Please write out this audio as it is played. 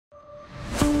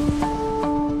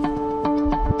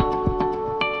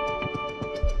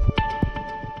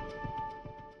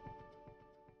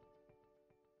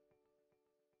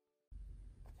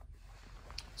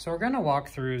So we're going to walk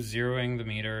through zeroing the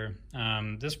meter.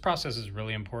 This process is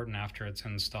really important after it's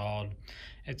installed.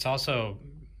 It's also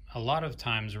a lot of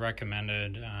times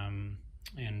recommended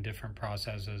in different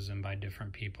processes and by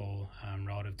different people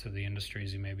relative to the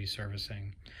industries you may be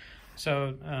servicing.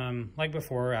 So like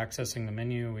before, accessing the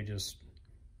menu, we just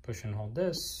push and hold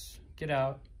this, get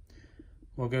out.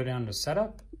 We'll go down to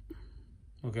setup.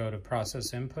 We'll go to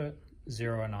process input,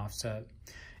 zero and offset.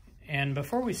 And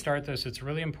before we start this, it's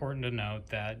really important to note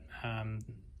that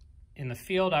in the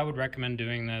field, I would recommend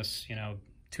doing this,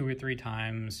 2 or 3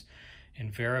 times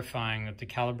and verifying that the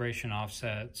calibration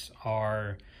offsets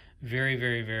are very,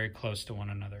 very, very close to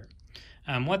one another.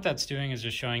 What that's doing is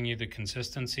just showing you the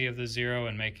consistency of the zero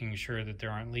and making sure that there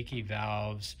aren't leaky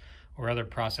valves or other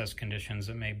process conditions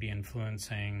that may be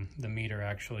influencing the meter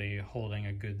actually holding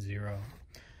a good zero.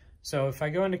 So if I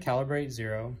go into calibrate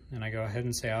zero and I go ahead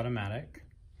and say automatic,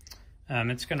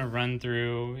 it's going to run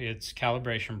through its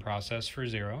calibration process for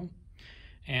zero.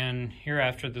 And here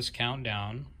after this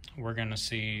countdown, we're going to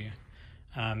see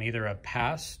either a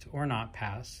passed or not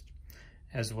passed,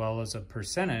 as well as a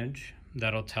percentage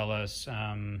that'll tell us,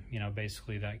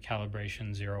 basically that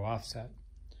calibration zero offset.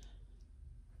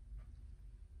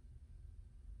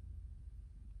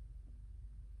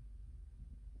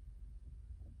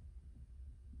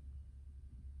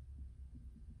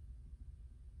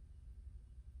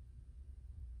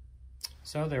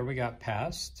 So there we got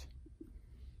passed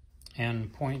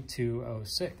and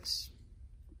 0.206.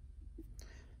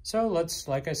 So let's,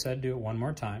 like I said, do it one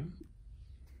more time.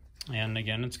 And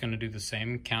again, it's going to do the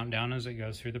same countdown as it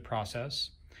goes through the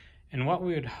process. And what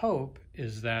we would hope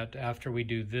is that after we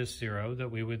do this zero, that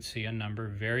we would see a number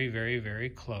very, very, very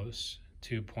close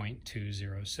to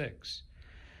 0.206.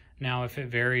 Now, if it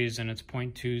varies and it's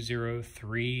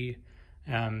 0.203,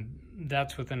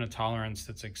 that's within a tolerance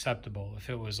that's acceptable. If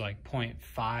it was like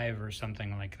 0.5 or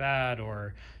something like that,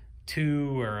 or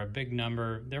 2 or a big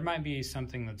number, there might be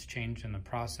something that's changed in the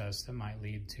process that might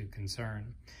lead to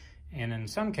concern. And in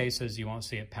some cases, you won't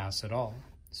see it pass at all.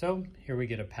 So here we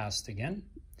get a passed again,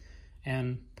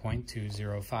 and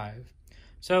 0.205.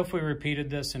 So if we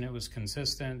repeated this and it was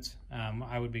consistent,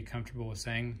 I would be comfortable with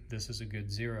saying this is a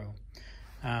good zero.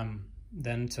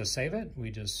 Then to save it, we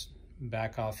just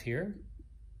back off here.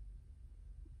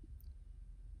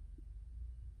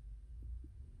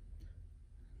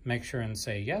 Make sure and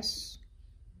say yes,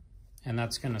 and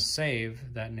that's going to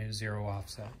save that new zero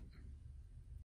offset.